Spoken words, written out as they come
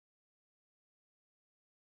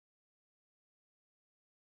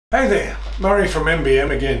Hey there, Murray from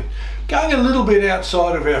MBM again. Going a little bit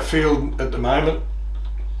outside of our field at the moment.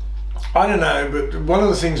 I don't know, but one of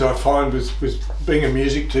the things I find with being a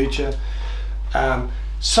music teacher,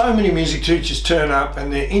 so many music teachers turn up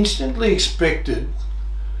and they're instantly expected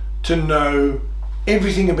to know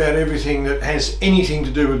everything about everything that has anything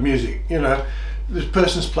to do with music. You know, this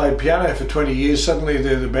person's played piano for 20 years, suddenly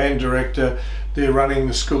they're the band director, they're running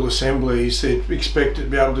the school assemblies, they're expected to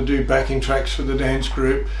be able to do backing tracks for the dance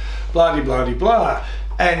group, blah de blah de blah,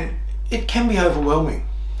 and it can be overwhelming.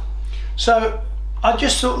 So I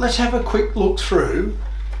just thought, let's have a quick look through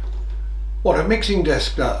what a mixing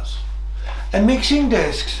desk does. And mixing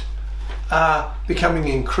desks are becoming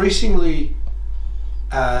increasingly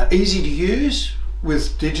easy to use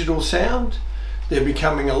with digital sound. They're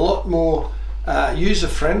becoming a lot more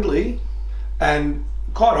user-friendly, and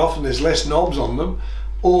quite often there's less knobs on them.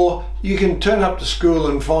 Or you can turn up to school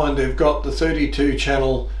and find they've got the 32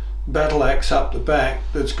 channel battle axe up the back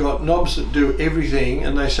that's got knobs that do everything,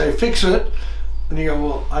 and they say fix it, and you go,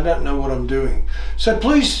 well, I don't know what I'm doing. So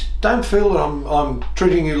please don't feel that I'm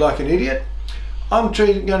treating you like an idiot. I'm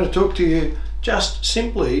going to talk to you just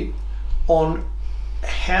simply on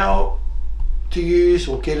how to use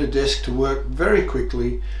or get a desk to work very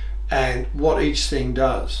quickly and what each thing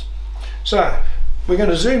does. So we're going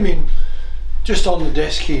to zoom in just on the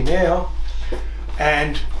desk here now,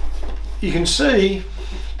 and you can see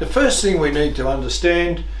the first thing we need to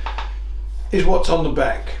understand is what's on the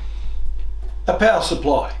back. A power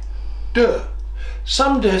supply. Duh.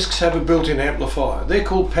 Some desks have a built-in amplifier. They're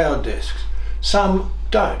called powered desks. Some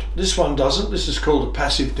don't. This one doesn't. This is called a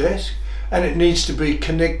passive desk, and it needs to be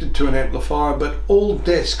connected to an amplifier, but all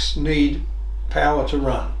desks need power to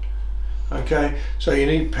run. Okay, so you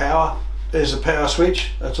need power. There's a power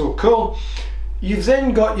switch. That's all cool. You've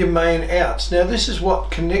then got your main outs. Now this is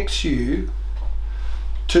what connects you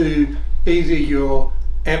to either your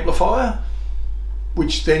amplifier,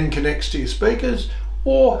 which then connects to your speakers,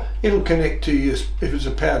 or it'll connect to your, if it's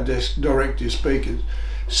a powered desk, direct to your speakers.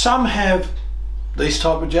 Some have this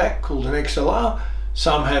type of jack called an XLR,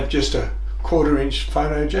 some have just a 1/4 inch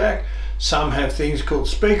phono jack, some have things called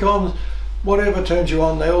speak-ons. Whatever turns you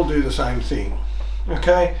on, they all do the same thing.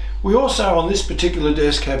 Okay, we also on this particular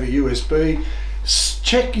desk have a USB.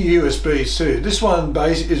 Check your USBs too. This one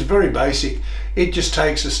is very basic. It just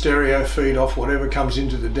takes a stereo feed off whatever comes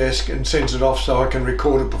into the desk and sends it off so I can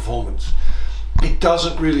record a performance. It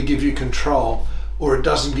doesn't really give you control, or it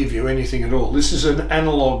doesn't give you anything at all. This is an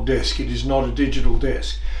analog desk. It is not a digital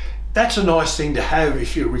desk. That's a nice thing to have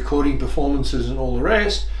if you're recording performances and all the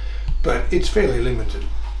rest, but it's fairly limited.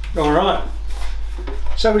 All right,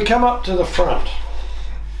 so we come up to the front.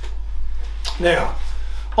 Now,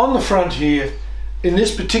 on the front here, in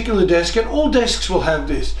this particular desk, and all desks will have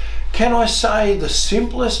this, can I say the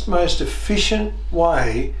simplest, most efficient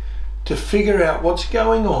way to figure out what's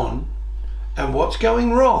going on and what's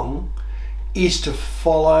going wrong is to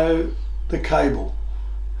follow the cable.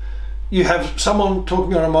 You have someone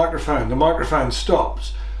talking on a microphone, the microphone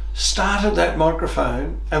stops. Start at that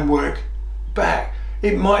microphone and work back.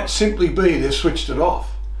 It might simply be they've switched it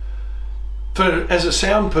off. As a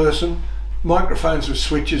sound person, microphones with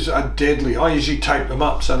switches are deadly. I usually tape them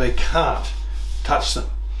up so they can't touch them.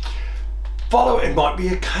 Follow, it might be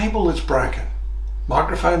a cable that's broken.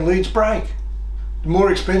 Microphone leads break. The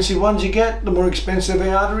more expensive ones you get, the more expensive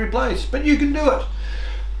they are to replace, but you can do it.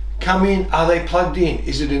 Come in, are they plugged in?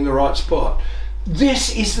 Is it in the right spot?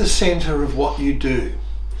 This is the center of what you do.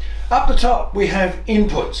 Up the top we have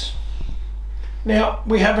inputs. Now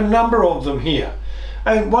we have a number of them here,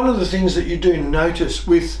 and one of the things that you do notice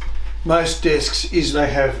with most desks is they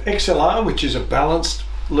have XLR, which is a balanced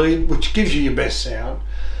lead, which gives you your best sound,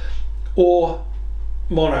 or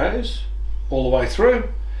monos all the way through.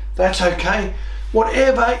 That's okay.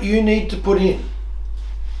 Whatever you need to put in,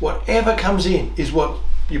 whatever comes in is what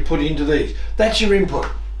you put into these. That's your input.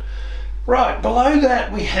 Right, below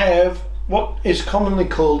that we have what is commonly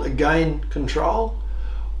called a gain control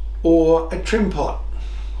or a trim pot.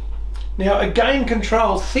 Now a gain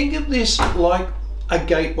control, think of this like a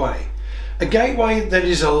gateway. A gateway that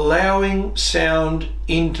is allowing sound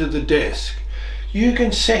into the desk. You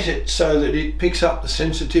can set it so that it picks up the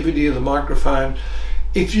sensitivity of the microphone.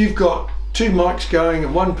 If you've got two mics going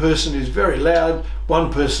and one person is very loud,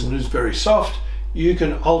 one person is very soft, you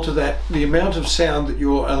can alter that, the amount of sound that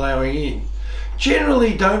you're allowing in.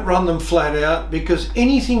 Generally don't run them flat out, because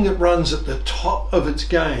anything that runs at the top of its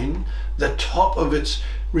gain, the top of its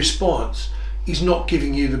response, is not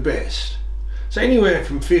giving you the best. So anywhere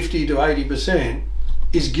from 50 to 80%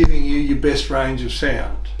 is giving you your best range of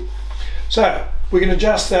sound. So we can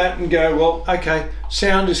adjust that and go, well, okay,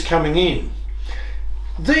 sound is coming in.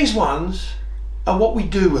 These ones are what we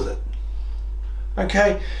do with it.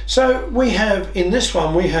 Okay, so we have, in this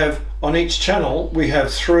one, we have on each channel, we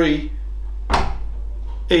have 3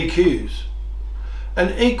 EQs.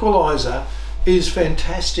 An equalizer is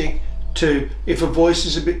fantastic to, if a voice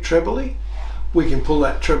is a bit trebly, we can pull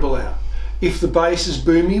that treble out. If the bass is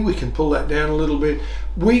boomy, we can pull that down a little bit.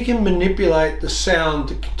 We can manipulate the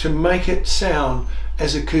sound to make it sound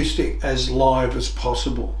as acoustic, as live as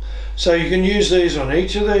possible. So you can use these on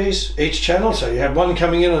each channel. So you have one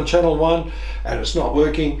coming in on channel 1 and it's not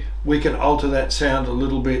working, we can alter that sound a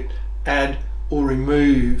little bit, add or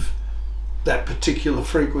remove that particular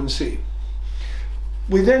frequency.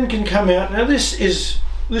 We then can come out, now this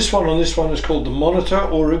one on this one is called the monitor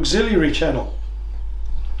or auxiliary channel.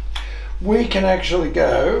 We can actually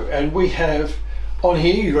go and we have on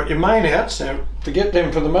here, you've got your main outs, now forget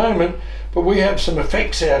them for the moment, but we have some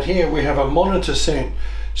effects out here. We have a monitor send.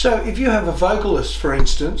 So if you have a vocalist, for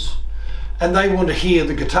instance, and they want to hear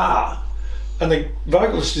the guitar, and the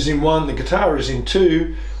vocalist is in 1, the guitar is in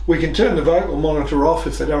 2, we can turn the vocal monitor off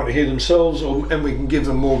if they don't want to hear themselves, and we can give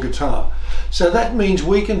them more guitar. So that means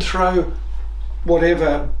we can throw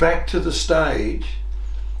whatever back to the stage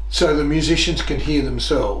so the musicians can hear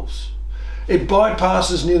themselves. It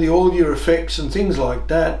bypasses nearly all your effects and things like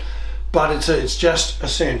that, but it's just a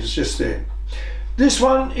send, it's just there. This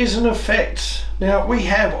one is an effects. Now we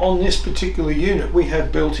have on this particular unit, we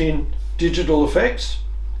have built-in digital effects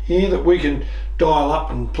here that we can dial up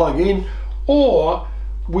and plug in, or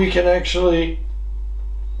we can actually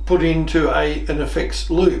put into an effects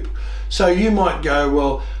loop. So you might go,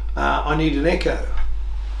 well, I need an echo.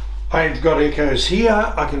 I've got echoes here,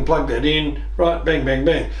 I can plug that in, right, bang, bang,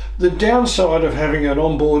 bang. The downside of having an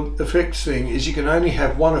onboard effects thing is you can only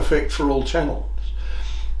have one effect for all channels.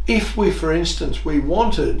 If we, for instance, we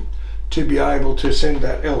wanted to be able to send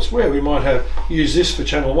that elsewhere, we might have use this for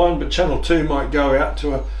channel 1, but channel 2 might go out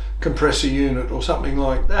to a compressor unit or something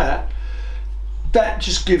like that. That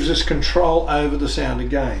just gives us control over the sound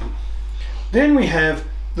again. Then we have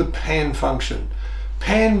the pan function.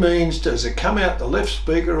 Pan means does it come out the left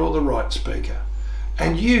speaker or the right speaker?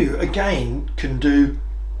 And you, again, can do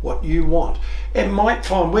what you want. It might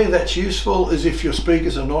find where that's useful is if your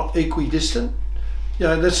speakers are not equidistant. You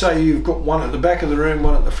know, let's say you've got one at the back of the room,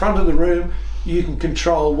 one at the front of the room, you can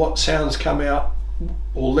control what sounds come out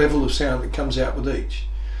or level of sound that comes out with each.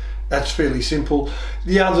 That's fairly simple.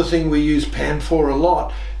 The other thing we use pan for a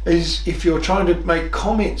lot is if you're trying to make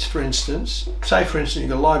comments, for instance, say for instance you've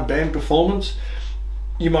got a live band performance,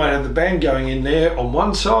 you might have the band going in there on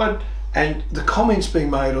one side and the comments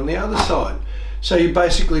being made on the other side. So you're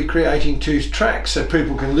basically creating 2 tracks so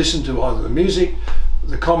people can listen to either the music,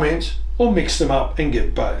 the comments, or mix them up and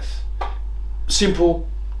get both. Simple.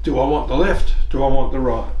 Do I want the left? Do I want the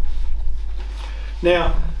right?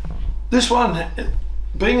 Now, this one,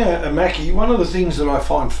 being a Mackie, one of the things that I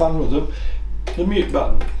find fun with them, the mute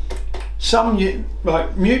button.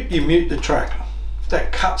 Like mute, you mute the track.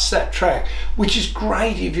 That cuts that track, which is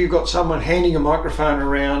great if you've got someone handing a microphone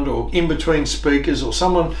around or in between speakers, or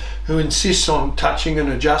someone who insists on touching and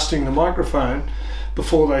adjusting the microphone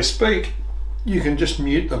before they speak. You can just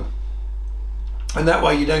mute them, and that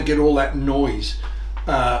way you don't get all that noise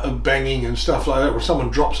of banging and stuff like that, or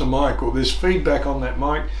someone drops a mic or there's feedback on that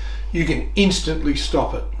mic. You can instantly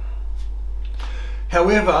stop it.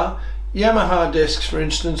 However, Yamaha desks, for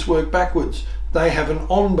instance, work backwards. They have an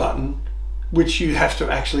on button which you have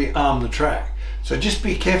to actually arm the track. So just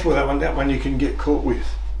be careful with that one you can get caught with.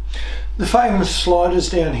 The famous sliders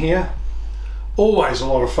down here, always a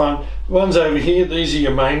lot of fun. The ones over here, these are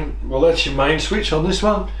your main, well that's your main switch on this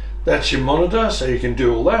one. That's your monitor, so you can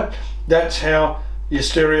do all that. That's how your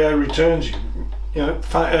stereo returns, you know,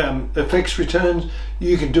 effects returns.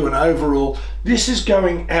 You can do an overall. This is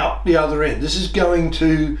going out the other end. This is going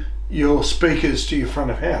to your speakers, to your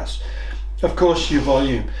front of house. Of course, your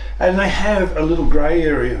volume. And they have a little grey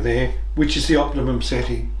area there, which is the optimum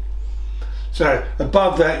setting. So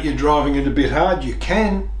above that, you're driving it a bit hard. You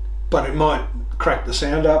can, but it might crack the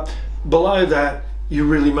sound up. Below that, you're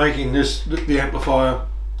really making the amplifier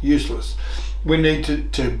useless. We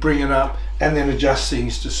need to bring it up and then adjust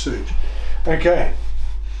things to suit. Okay,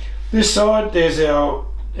 this side, there's our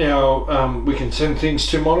we can send things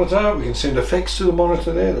to monitor. We can send effects to the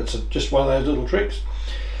monitor there. That's just one of those little tricks.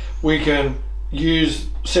 We can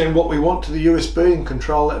send what we want to the USB and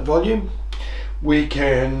control that volume. We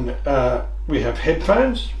can we have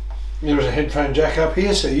headphones. There's a headphone jack up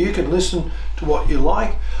here, so you can listen to what you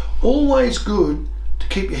like. Always good to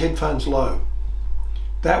keep your headphones low.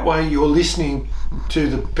 That way you're listening to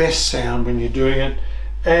the best sound when you're doing it.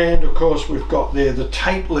 And of course we've got there the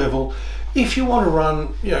tape level. If you want to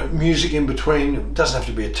run, you know, music in between, it doesn't have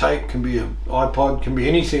to be a tape, can be an iPod, can be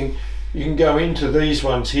anything. You can go into these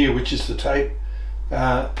ones here, which is the tape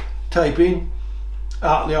in,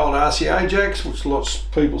 the old RCA jacks, which lots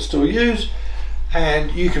of people still use,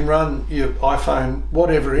 and you can run your iPhone,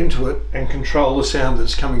 whatever, into it and control the sound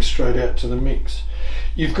that's coming straight out to the mix.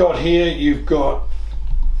 You've got here, you've got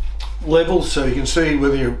levels, so you can see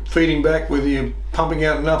whether you're feeding back, whether you're pumping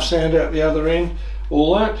out enough sound out the other end,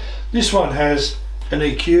 all that. This one has an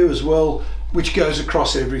EQ as well, which goes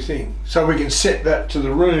across everything. So we can set that to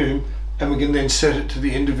the room and we can then set it to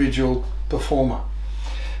the individual performer.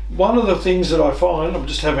 One of the things that I find, I'm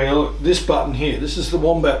just having a look, this button here, this is the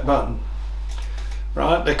Wombat button,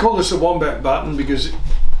 right? They call this the Wombat button because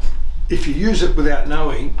if you use it without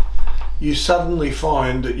knowing, you suddenly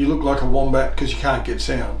find that you look like a wombat because you can't get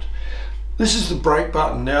sound. This is the brake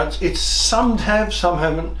button. Now it's some have, some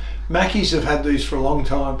haven't. Mackies have had these for a long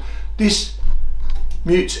time. This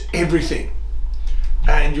mutes everything.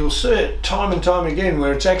 And you'll see it time and time again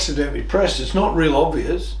where it's accidentally pressed. It's not real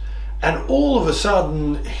obvious. And all of a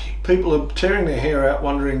sudden, people are tearing their hair out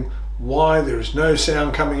wondering why there is no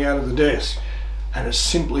sound coming out of the desk. And it's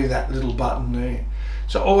simply that little button there.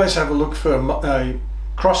 So always have a look for a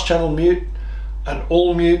cross-channel mute, an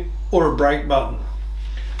all mute, or a brake button.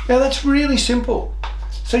 Now that's really simple.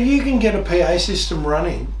 So you can get a PA system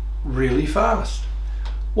running really fast.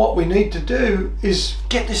 What we need to do is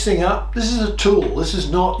get this thing up. This is a tool, this is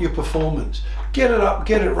not your performance. Get it up,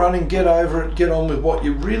 get it running, get over it, get on with what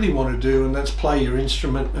you really want to do, and that's play your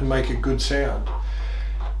instrument and make a good sound.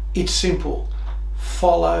 It's simple.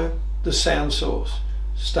 Follow the sound source.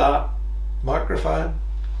 Start, microphone,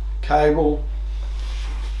 cable,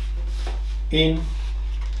 in,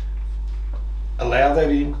 allow that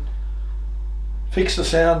in, fix the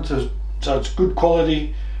sound so it's good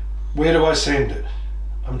quality. Where do I send it?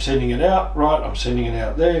 I'm sending it out, right, I'm sending it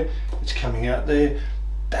out there, it's coming out there,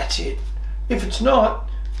 that's it. If it's not,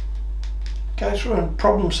 go through and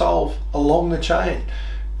problem solve along the chain.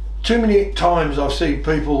 Too many times I've seen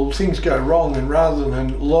people, things go wrong, and rather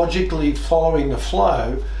than logically following the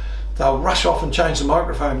flow, they'll rush off and change the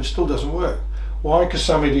microphone and it still doesn't work. Why? Because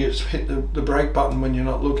some idiots hit the brake button when you're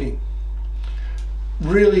not looking.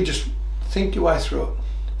 Really just think your way through it.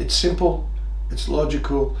 It's simple, it's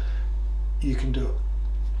logical, you can do it.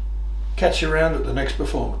 Catch you around at the next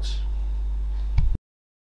performance.